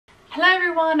Hello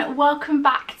everyone, welcome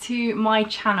back to my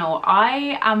channel.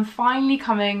 I am finally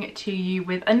coming to you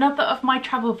with another of my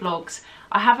travel vlogs.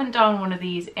 I haven't done one of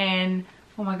these in,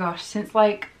 oh my gosh, since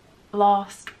like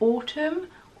last autumn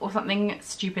or something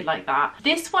stupid like that.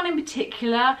 This one in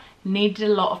particular needed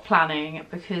a lot of planning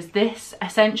because this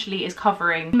essentially is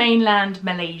covering mainland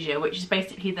Malaysia, which is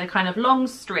basically the kind of long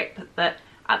strip that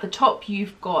at the top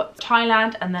you've got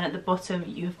Thailand and then at the bottom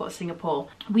you've got Singapore.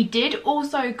 We did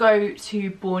also go to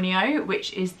Borneo,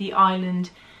 which is the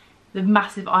island, the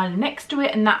massive island next to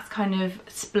it, and that's kind of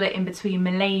split in between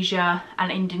Malaysia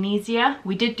and Indonesia.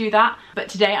 We did do that, but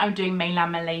today I'm doing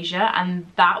mainland Malaysia, and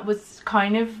that was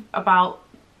kind of about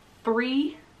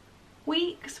 3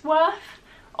 weeks worth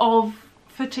of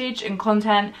footage and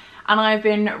content. And I've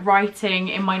been writing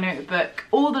in my notebook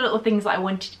all the little things that I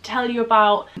wanted to tell you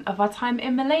about of our time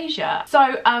in Malaysia.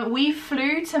 So we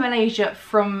flew to Malaysia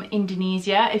from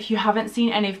Indonesia. If you haven't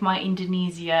seen any of my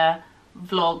Indonesia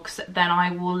vlogs, then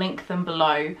I will link them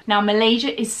below. Now,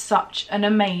 Malaysia is such an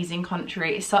amazing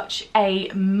country. It's such a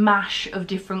mash of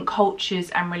different cultures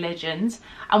and religions.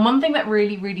 And one thing that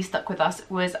really stuck with us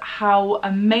was how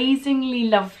amazingly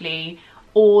lovely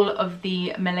all of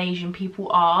the Malaysian people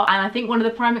are. And I think one of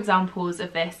the prime examples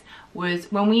of this was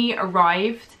when we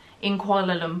arrived in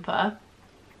Kuala Lumpur.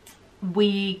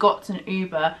 We got an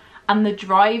Uber and the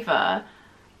driver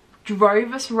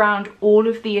drove us around all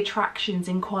of the attractions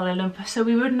in Kuala Lumpur so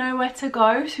we would know where to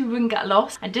go, so we wouldn't get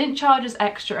lost, and didn't charge us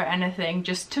extra or anything,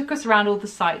 just took us around all the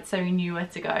sites so we knew where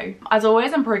to go. As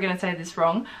always, I'm probably going to say this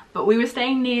wrong, but we were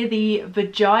staying near the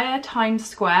Berjaya Times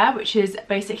Square, which is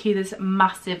basically this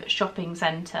massive shopping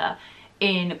centre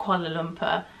in Kuala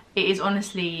Lumpur. It is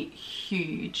honestly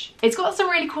huge. It's got some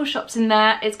really cool shops in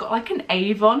there. It's got like an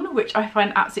Avon, which I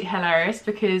find absolutely hilarious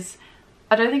because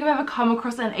I don't think I've ever come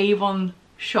across an Avon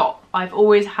shop. I've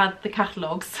always had the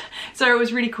catalogues, so it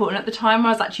was really cool. And at the time I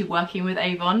was actually working with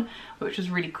Avon, which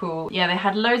was really cool. Yeah, they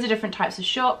had loads of different types of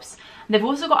shops. They've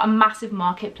also got a massive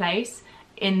marketplace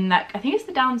in that, I think it's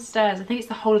the downstairs, I think it's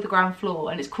the whole of the ground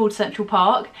floor, and it's called Central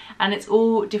Park, and it's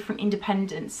all different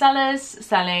independent sellers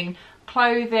selling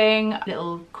clothing,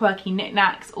 little quirky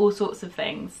knickknacks, all sorts of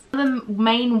things. The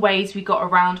main ways we got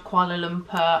around Kuala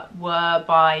Lumpur were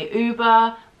by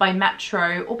Uber, by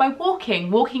metro, or by walking.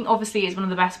 Walking obviously is one of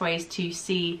the best ways to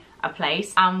see a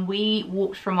place, and we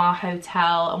walked from our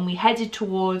hotel and we headed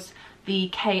towards the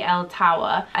KL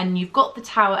Tower. And you've got the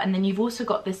tower, and then you've also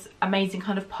got this amazing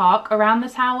kind of park around the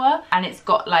tower, and it's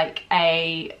got like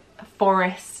a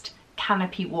forest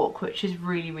canopy walk, which is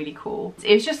really cool.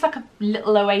 It was just like a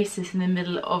little oasis in the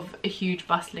middle of a huge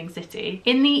bustling city.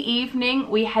 In the evening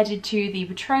we headed to the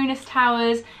Petronas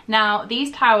Towers. Now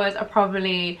these towers are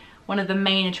probably one of the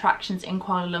main attractions in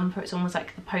Kuala Lumpur. It's almost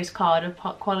like the postcard of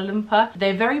Kuala Lumpur.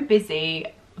 They're very busy,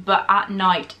 but at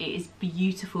night it is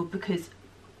beautiful because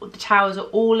the towers are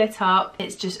all lit up.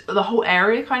 It's just, the whole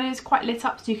area kind of is quite lit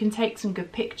up, so you can take some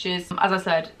good pictures. As I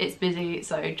said, it's busy,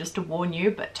 so just to warn you,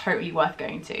 but totally worth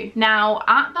going to. Now,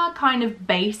 at the kind of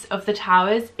base of the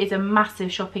towers is a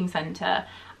massive shopping centre,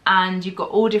 and you've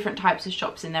got all different types of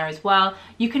shops in there as well.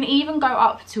 You can even go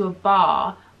up to a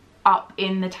bar up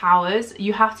in the towers.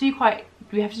 You have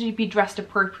to be dressed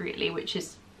appropriately, which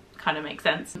is kind of makes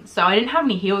sense. So I didn't have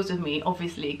any heels with me,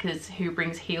 obviously, because who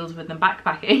brings heels with them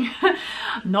backpacking?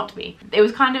 Not me. It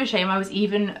was kind of a shame. I was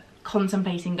even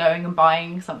contemplating going and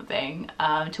buying something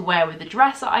to wear with the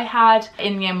dress that I had.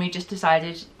 In the end, we just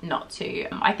decided not to.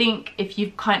 I think if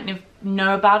you kind of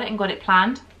know about it and got it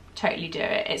planned, totally do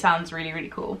it. It sounds really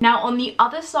cool. Now, on the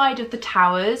other side of the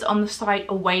towers, on the side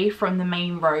away from the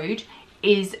main road,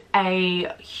 is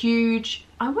a huge,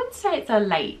 I wouldn't say it's a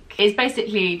lake. It's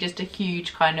basically just a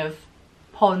huge kind of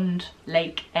pond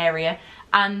lake area,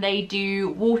 and they do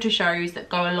water shows that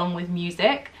go along with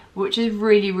music, which is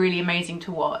really amazing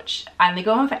to watch, and they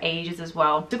go on for ages as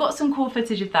well. So I've got some cool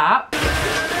footage of that.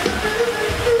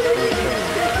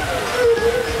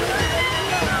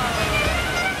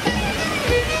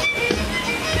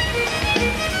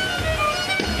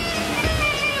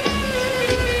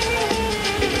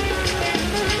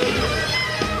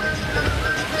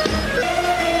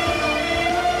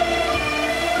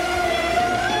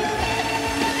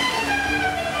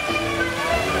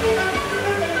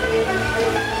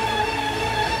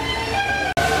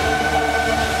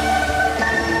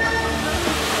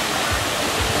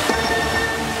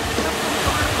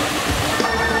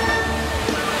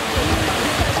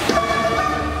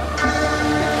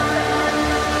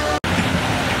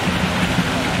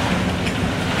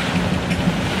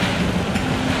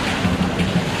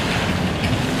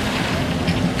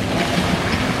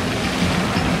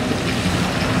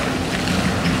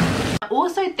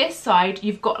 side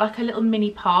you've got like a little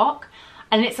mini park,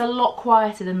 and it's a lot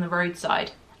quieter than the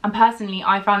roadside. And personally,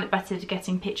 I found it better to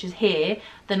getting pictures here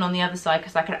than on the other side,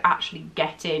 because I could actually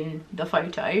get in the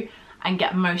photo and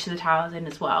get most of the towers in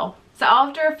as well. So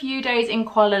after a few days in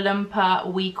Kuala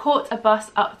Lumpur, we caught a bus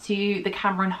up to the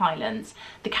Cameron Highlands.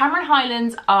 The Cameron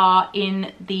Highlands are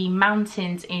in the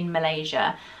mountains in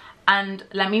Malaysia. And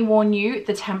let me warn you,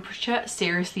 the temperature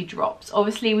seriously drops.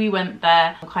 Obviously we went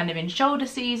there kind of in shoulder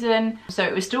season, so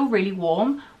it was still really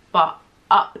warm, but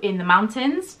up in the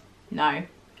mountains, no.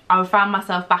 I found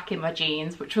myself back in my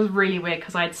jeans, which was really weird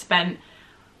because I'd spent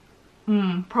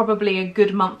probably a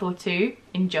good month or two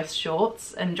in just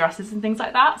shorts and dresses and things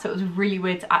like that, so it was really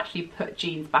weird to actually put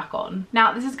jeans back on.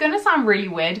 Now this is going to sound really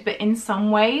weird, but in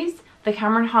some ways the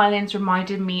Cameron Highlands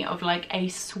reminded me of like a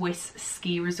Swiss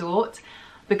ski resort,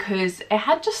 because it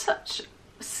had just such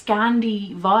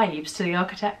Scandi vibes to the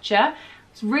architecture.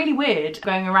 It's really weird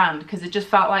going around because it just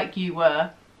felt like you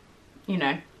were, you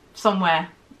know, somewhere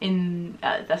in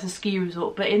that's a ski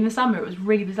resort, but in the summer it was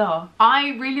really bizarre.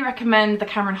 I really recommend the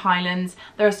Cameron Highlands.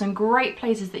 There are some great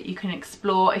places that you can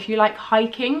explore. If you like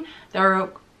hiking, there are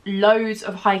loads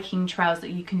of hiking trails that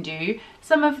you can do.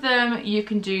 Some of them you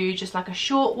can do just like a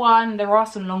short one. There are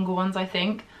some longer ones, I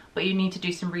think, but you need to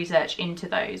do some research into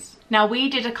those. Now we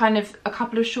did a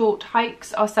couple of short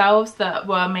hikes ourselves that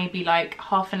were maybe like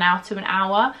half an hour to an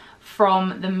hour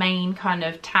from the main kind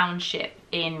of township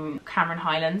in Cameron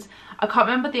Highlands. I can't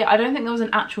remember I don't think there was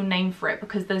an actual name for it,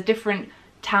 because there's different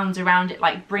towns around it,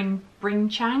 like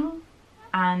Bringchang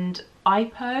and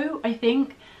Ipoh, I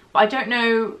think. But I don't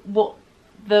know what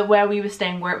where we were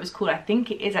staying, where it was called. I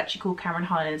think it is actually called Cameron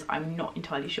Highlands, I'm not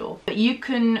entirely sure. But you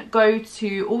can go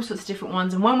to all sorts of different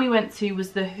ones, and one we went to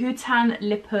was the Hutan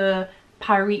Lipur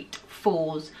Parit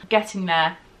Falls. Getting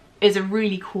there is a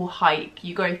really cool hike.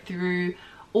 You go through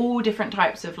all different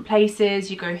types of places,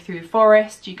 you go through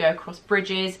forest, you go across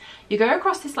bridges, you go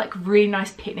across this like really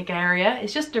nice picnic area.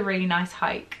 It's just a really nice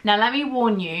hike. Now let me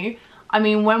warn you, I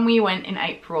mean, when we went in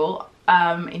April,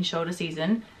 in shoulder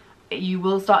season, you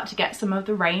will start to get some of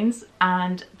the rains,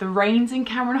 and the rains in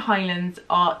Cameron Highlands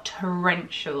are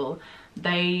torrential.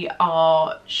 They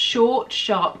are short,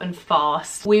 sharp and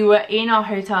fast. We were in our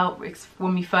hotel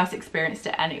when we first experienced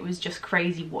it, and it was just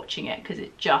crazy watching it, because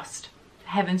it just,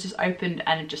 heavens just opened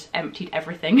and it just emptied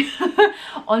everything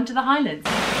onto the highlands.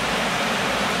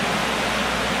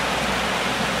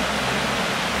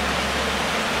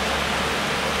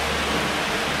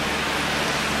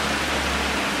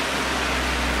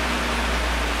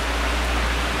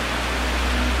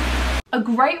 A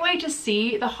great way to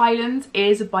see the Highlands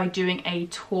is by doing a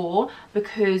tour,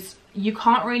 because you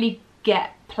can't really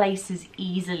get places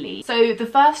easily. So the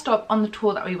first stop on the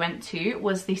tour that we went to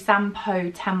was the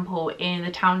Poh Temple in the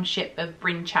township of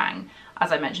Bringchang,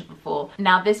 as I mentioned before.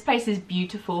 Now this place is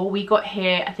beautiful. We got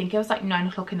here, I think it was like 9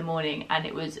 o'clock in the morning, and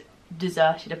it was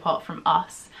deserted apart from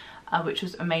us. Which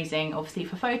was amazing, obviously,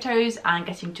 for photos and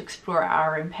getting to explore at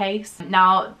our own pace.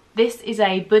 Now this is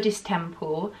a Buddhist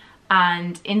temple,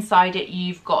 and inside it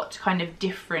you've got kind of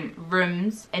different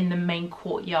rooms in the main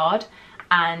courtyard,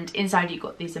 and inside you've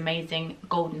got these amazing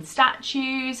golden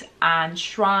statues and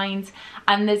shrines,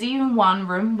 and there's even one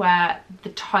room where the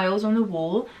tiles on the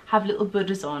wall have little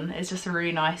Buddhas on. It's just a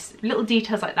really nice, little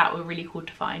details like that were really cool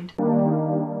to find.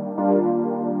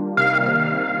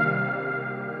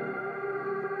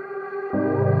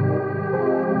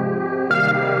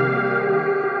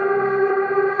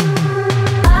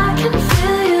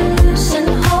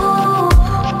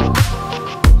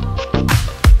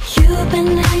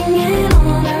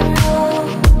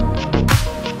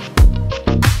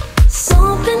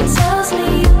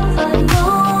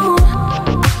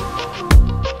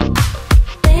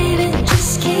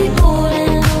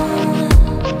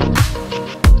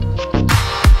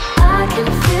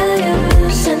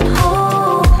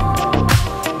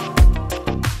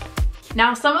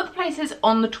 Now some of the places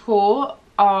on the tour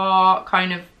are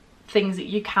kind of things that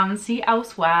you can see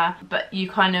elsewhere, but you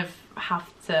kind of have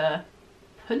to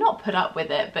not put up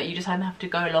with it, but you just kind of have to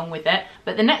go along with it.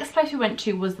 But the next place we went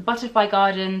to was the butterfly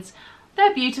gardens.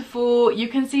 They're beautiful. You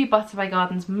can see butterfly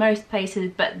gardens most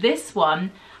places, but this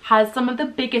one has some of the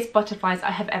biggest butterflies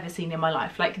I have ever seen in my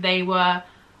life. Like, they were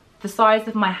the size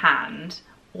of my hand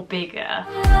or bigger.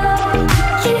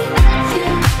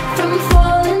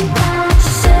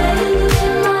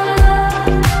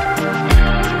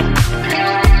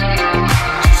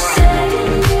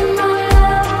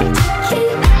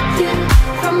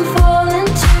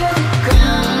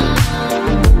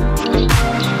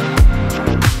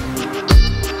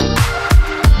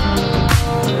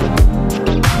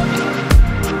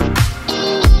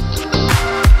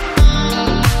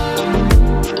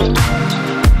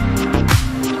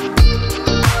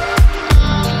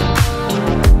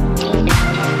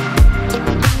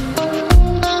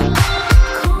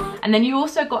 And then you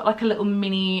also got like a little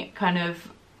mini kind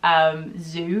of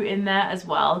zoo in there as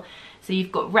well. So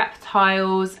you've got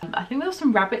reptiles, I think there were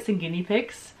some rabbits and guinea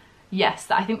pigs. Yes,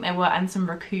 I think there were, and some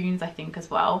raccoons I think as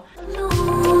well. Don't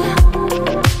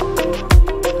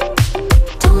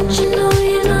you know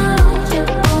you're not on your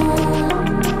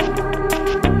own?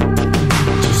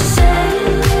 Just say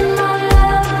my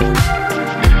love.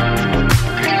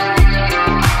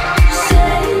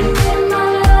 Say my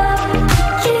love.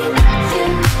 Keep you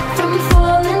from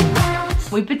falling down.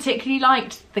 We particularly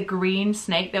liked the green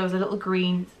snake. There was a little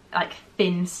green, like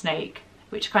thin snake,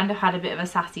 which kind of had a bit of a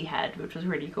sassy head, which was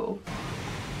really cool.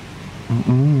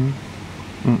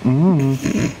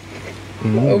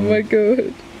 Oh my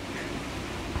god.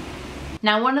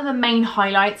 Now, one of the main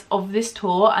highlights of this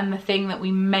tour, and the thing that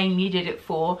we mainly did it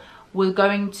for, was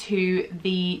going to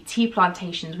the tea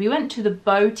plantations. We went to the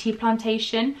Boh Tea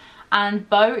Plantation, and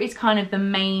Boh is kind of the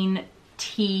main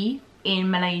tea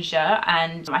in Malaysia,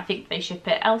 and I think they ship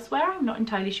it elsewhere, I'm not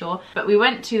entirely sure, but we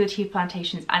went to the tea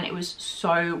plantations and it was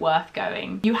so worth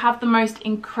going. You have the most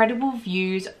incredible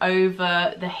views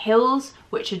over the hills,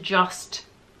 which are just,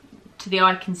 to the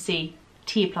eye can see,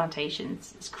 tea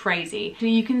plantations. It's crazy. So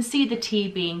you can see the tea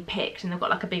being picked, and they've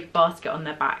got like a big basket on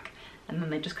their back, and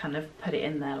then they just kind of put it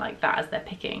in there like that as they're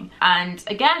picking. And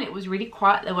again, it was really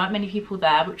quiet, there weren't many people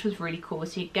there, which was really cool.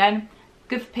 So again,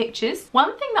 good for pictures.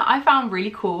 One thing that I found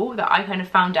really cool that I kind of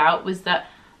found out was that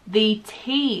the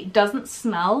tea doesn't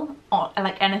smell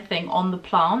like anything on the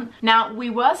plant. Now, we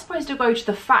were supposed to go to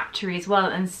the factory as well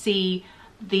and see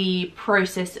the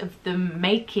process of them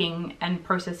making and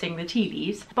processing the tea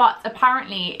leaves, but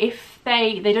apparently if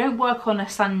they don't work on a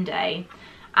Sunday,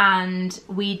 and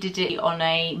we did it on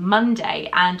a Monday,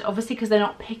 and obviously because they're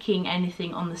not picking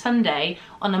anything on the Sunday,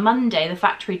 on a Monday the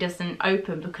factory doesn't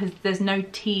open because there's no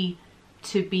tea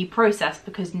to be processed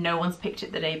because no one's picked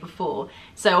it the day before.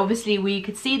 So obviously we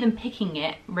could see them picking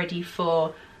it ready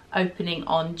for opening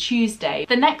on Tuesday.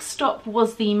 The next stop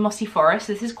was the Mossy Forest.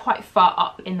 This is quite far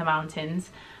up in the mountains,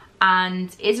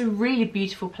 and it's a really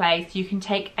beautiful place. You can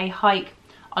take a hike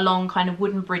along kind of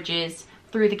wooden bridges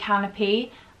through the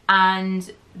canopy,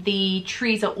 and the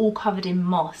trees are all covered in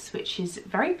moss, which is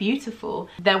very beautiful.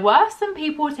 There were some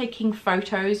people taking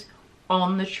photos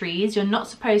on the trees. You're not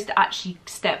supposed to actually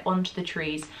step onto the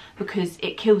trees because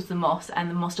it kills the moss and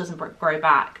the moss doesn't grow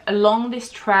back. Along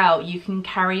this trail you can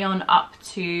carry on up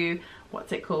to,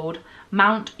 what's it called,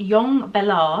 Mount Yong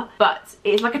Belar, but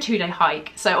it's like a 2-day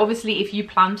hike. So obviously if you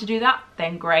plan to do that,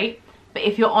 then great, but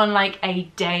if you're on like a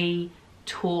day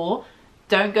tour,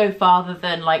 don't go farther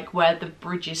than like where the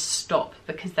bridges stop,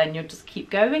 because then you'll just keep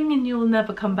going and you'll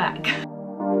never come back.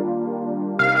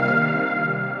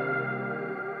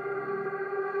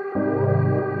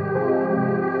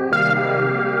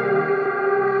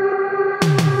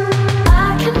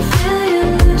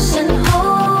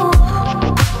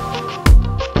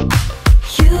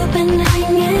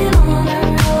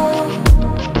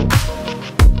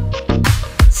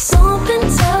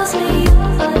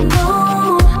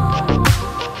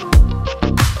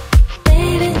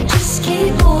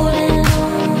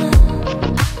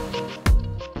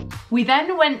 We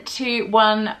then went to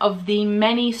one of the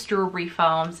many strawberry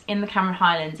farms in the Cameron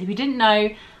Highlands. If you didn't know,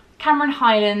 Cameron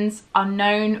Highlands are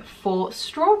known for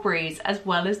strawberries as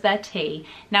well as their tea.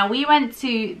 Now, we went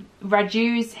to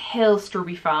Raju's Hill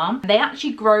Strawberry Farm. They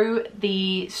actually grow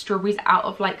the strawberries out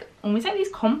of like almost like these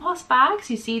compost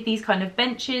bags. You see these kind of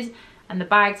benches and the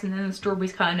bags, and then the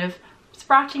strawberries kind of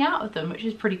sprouting out of them, which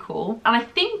is pretty cool. And I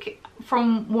think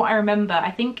from what I remember,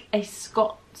 I think a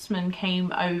Scotsman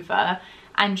came over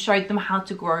and showed them how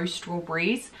to grow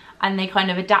strawberries, and they kind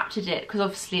of adapted it because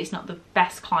obviously it's not the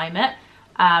best climate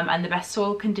and the best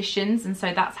soil conditions, and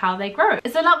so that's how they grow.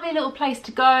 It's a lovely little place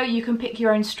to go. You can pick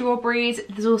your own strawberries.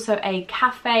 There's also a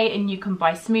cafe and you can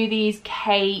buy smoothies,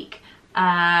 cake,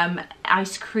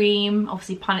 ice cream,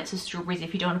 obviously punnets of strawberries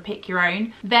if you don't want to pick your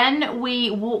own. Then we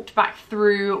walked back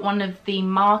through one of the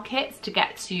markets to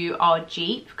get to our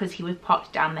Jeep because he was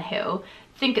parked down the hill.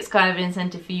 I think it's kind of an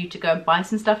incentive for you to go and buy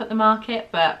some stuff at the market,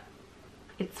 but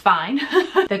it's fine.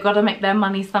 They've got to make their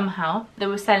money somehow. They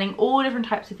were selling all different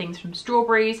types of things, from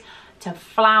strawberries to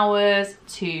flowers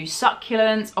to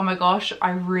succulents. Oh my gosh, I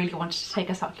really wanted to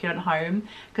take a succulent home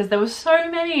because there were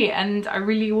so many and I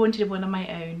really wanted one of my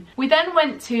own. We then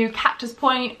went to Cactus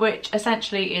Point, which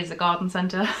essentially is a garden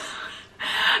centre.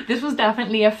 This was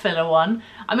definitely a filler one.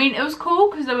 I mean, it was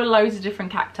cool because there were loads of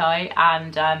different cacti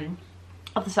and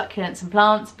other succulents and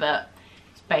plants, but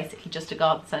it's basically just a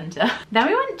garden centre. Then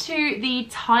we went to the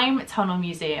Time Tunnel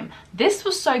Museum. This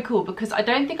was so cool because I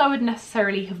don't think I would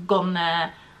necessarily have gone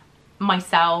there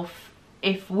myself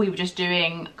if we were just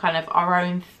doing kind of our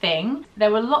own thing.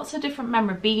 There were lots of different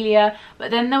memorabilia,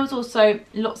 but then there was also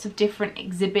lots of different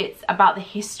exhibits about the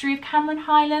history of Cameron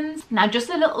Highlands. Now, just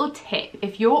a little tip,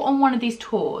 if you're on one of these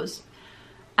tours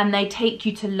and they take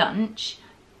you to lunch,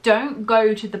 don't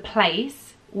go to the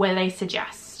place where they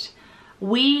suggest.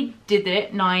 We did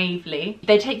it naively.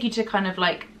 They take you to kind of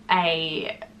like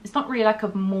it's not really like a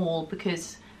mall,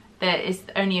 because there is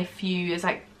only a few, there's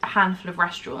like a handful of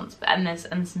restaurants,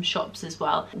 and some shops as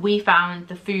well. We found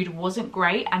the food wasn't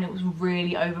great and it was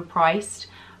really overpriced,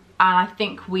 and I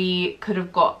think we could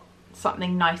have got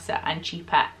something nicer and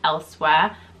cheaper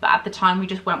elsewhere, but at the time we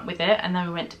just went with it, and then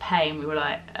we went to pay and we were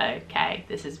like, okay,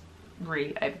 this is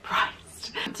really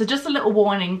overpriced. So just a little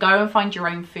warning, go and find your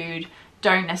own food.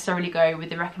 Don't necessarily go with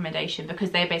the recommendation, because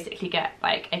they basically get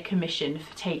like a commission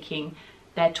for taking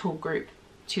their tour group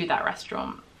to that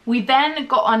restaurant. We then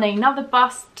got on another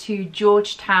bus to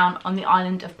Georgetown on the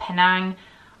island of Penang.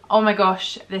 Oh my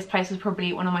gosh, this place was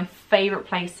probably one of my favourite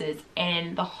places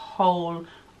in the whole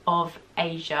of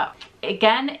Asia.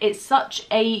 Again, it's such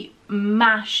a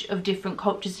mash of different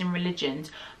cultures and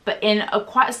religions, but in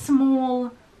quite a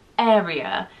small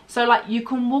area. So like you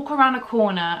can walk around a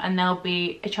corner and there'll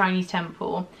be a Chinese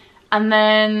temple, and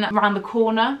then around the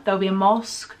corner there'll be a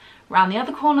mosque, around the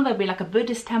other corner there'll be like a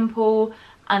Buddhist temple,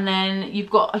 and then you've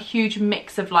got a huge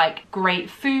mix of like great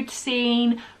food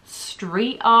scene,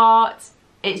 street art.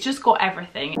 It's just got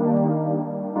everything.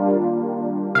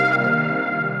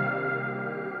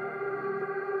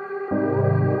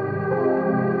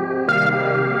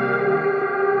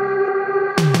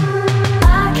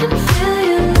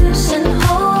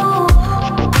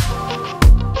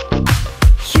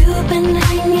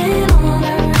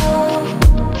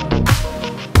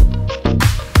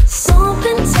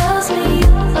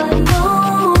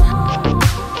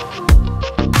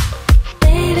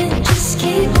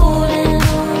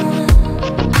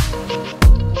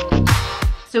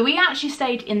 So we actually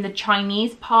stayed in the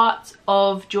Chinese part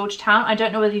of Georgetown. I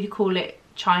don't know whether you call it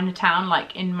Chinatown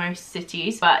like in most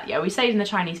cities, but yeah, we stayed in the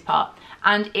Chinese part,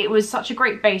 and it was such a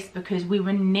great base because we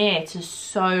were near to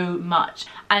so much.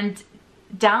 And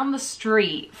down the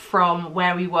street from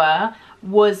where we were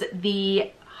was the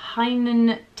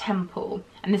Hainan Temple,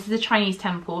 and this is a Chinese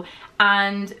temple,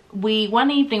 and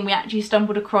one evening we actually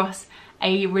stumbled across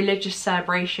a religious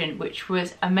celebration which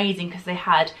was amazing, because they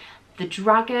had the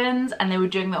dragons and they were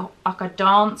doing like a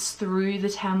dance through the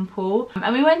temple,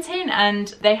 and we went in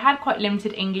and they had quite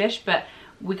limited English, but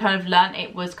we kind of learnt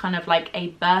it was kind of like a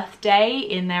birthday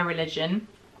in their religion,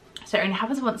 so it only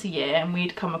happens once a year, and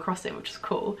we'd come across it, which was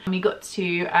cool. And we got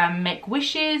to make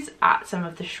wishes at some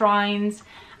of the shrines,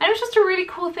 and it was just a really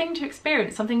cool thing to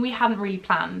experience, something we hadn't really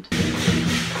planned.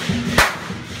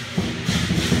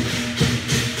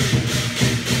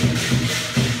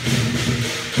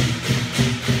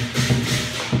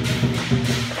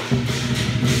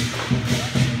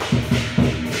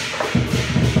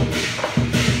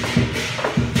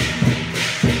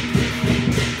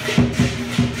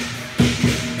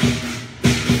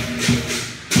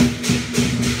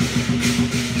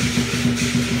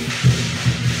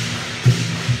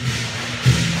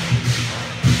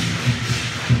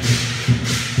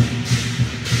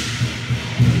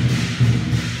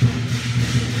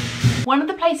 One of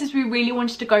the places we really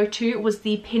wanted to go to was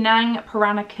the Pinang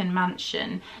Peranakan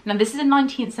mansion. Now this is a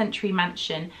 19th century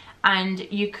mansion,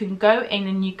 and you can go in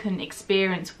and you can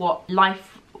experience what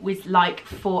life was like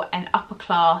for an upper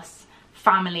class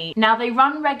family. Now they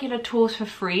run regular tours for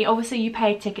free. Obviously you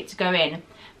pay a ticket to go in,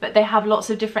 but they have lots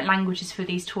of different languages for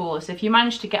these tours. So if you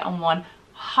manage to get on one,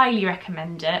 highly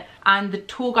recommend it. And the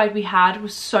tour guide we had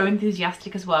was so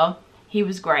enthusiastic as well. He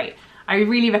was great. I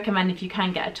really recommend, if you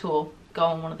can get a tour, go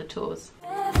on one of the tours.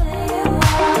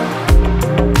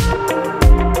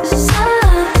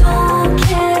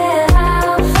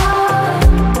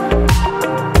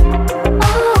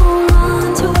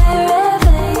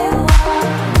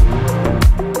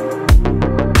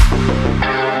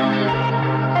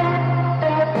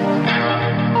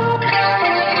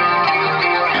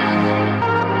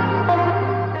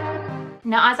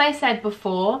 Now, as I said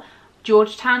before,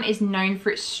 Georgetown is known for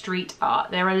its street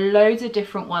art. There are loads of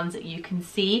different ones that you can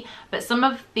see, but some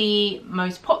of the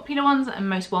most popular ones and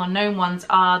most well-known ones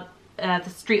are the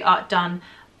street art done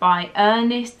by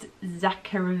Ernest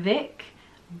Zacharevic.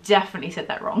 Definitely said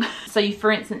that wrong. So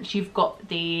for instance, you've got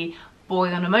the boy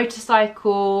on a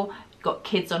motorcycle, you've got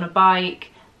kids on a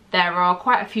bike. There are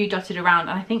quite a few dotted around,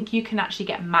 and I think you can actually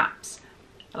get maps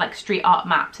like street art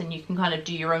maps, and you can kind of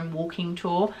do your own walking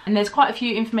tour. And there's quite a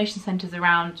few information centres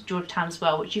around Georgetown as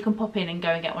well, which you can pop in and go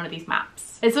and get one of these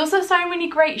maps. There's also so many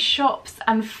great shops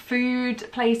and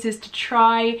food places to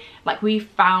try. Like we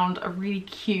found a really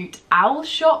cute owl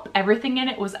shop. Everything in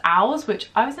it was owls, which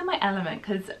I was in my element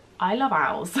because I love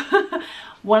owls.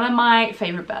 One of my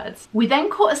favourite birds. We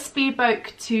then caught a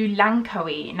speedboat to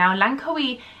Langkawi. Now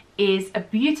Langkawi is a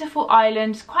beautiful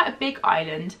island. It's quite a big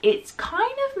island. It's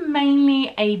kind of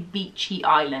mainly a beachy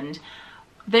island.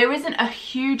 There isn't a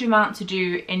huge amount to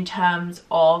do in terms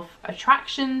of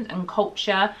attractions and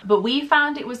culture, but we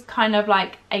found it was kind of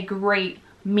like a great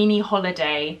mini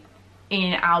holiday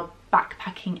in our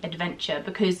backpacking adventure,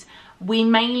 because we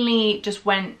mainly just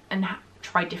went and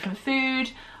tried different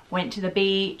food, went to the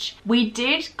beach. We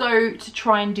did go to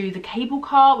try and do the cable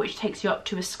car, which takes you up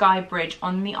to a sky bridge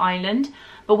on the island,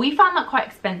 but we found that quite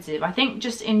expensive. I think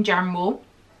just in general,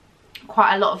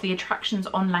 quite a lot of the attractions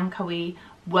on Langkawi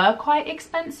were quite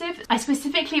expensive. I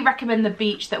specifically recommend the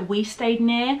beach that we stayed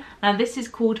near. Now this is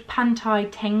called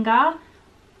Pantai Tengah.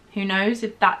 Who knows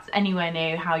if that's anywhere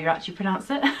near how you actually pronounce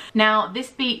it. Now this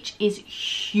beach is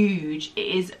huge. It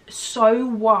is so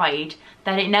wide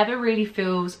that it never really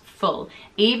feels full.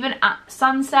 Even at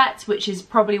sunset, which is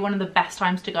probably one of the best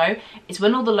times to go, is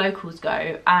when all the locals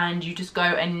go and you just go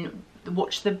and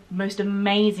watch the most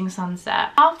amazing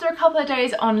sunset. After a couple of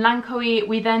days on Langkawi,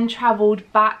 we then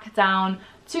travelled back down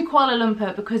to Kuala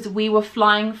Lumpur, because we were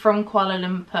flying from Kuala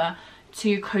Lumpur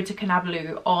to Kota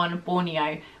Kinabalu on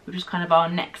Borneo, which was kind of our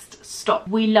next stop.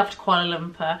 We loved Kuala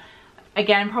Lumpur.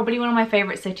 Again, probably one of my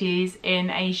favourite cities in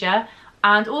Asia.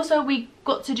 And also we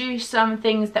got to do some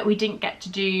things that we didn't get to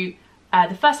do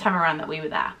the first time around that we were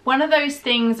there. One of those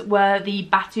things were the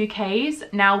Batu Caves.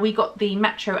 Now we got the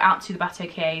metro out to the Batu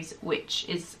Caves, which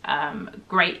is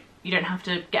great. You don't have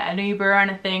to get an Uber or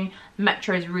anything. The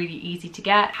metro is really easy to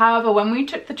get. However, when we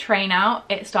took the train out,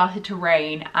 it started to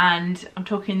rain, and I'm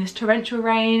talking this torrential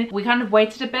rain. We kind of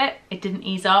waited a bit, it didn't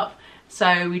ease up.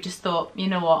 So we just thought, you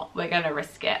know what, we're gonna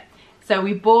risk it. So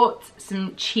we bought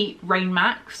some cheap rain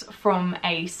mats from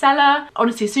a seller.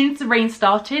 Honestly, as soon as the rain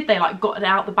started, they like got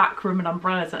out the back room and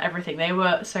umbrellas and everything. They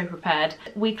were so prepared.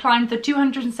 We climbed the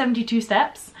 272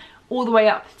 steps all the way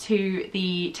up to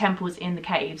the temples in the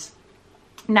caves.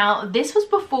 Now this was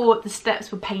before the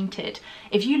steps were painted.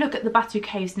 If you look at the Batu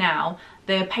Caves now,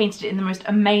 they're painted in the most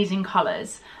amazing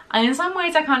colours. And in some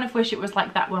ways I kind of wish it was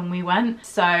like that when we went.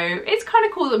 So it's kind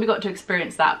of cool that we got to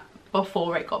experience that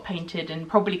before it got painted, and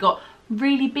probably got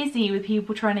really busy with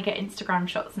people trying to get Instagram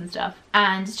shots and stuff.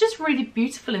 And it's just really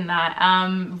beautiful in there.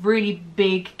 Really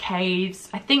big caves.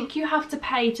 I think you have to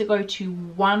pay to go to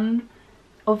one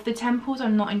of the temples,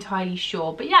 I'm not entirely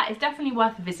sure, but yeah, it's definitely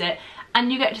worth a visit.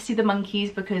 And you get to see the monkeys,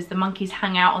 because the monkeys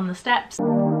hang out on the steps.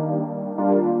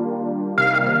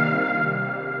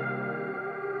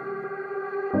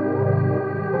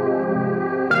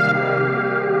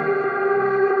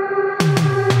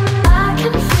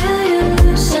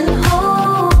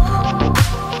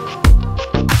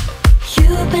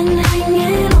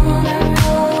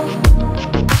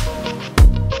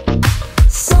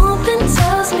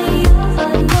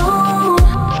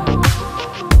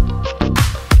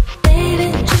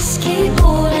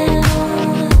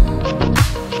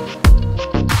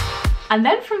 And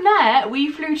then from there,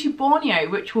 we flew to Borneo,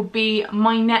 which will be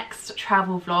my next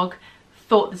travel vlog.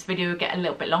 Thought this video would get a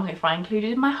little bit longer if I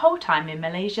included my whole time in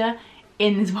Malaysia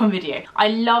in this one video. I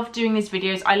love doing these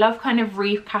videos. I love kind of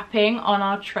recapping on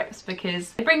our trips,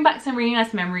 because they bring back some really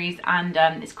nice memories, and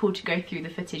it's cool to go through the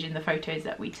footage and the photos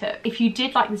that we took. If you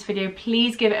did like this video,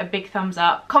 please give it a big thumbs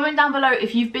up. Comment down below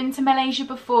if you've been to Malaysia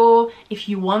before, if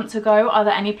you want to go. Are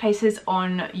there any places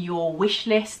on your wish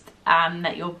list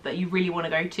that you really want to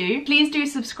go to? Please do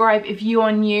subscribe if you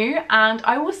are new, and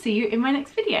I will see you in my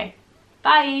next video.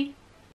 Bye!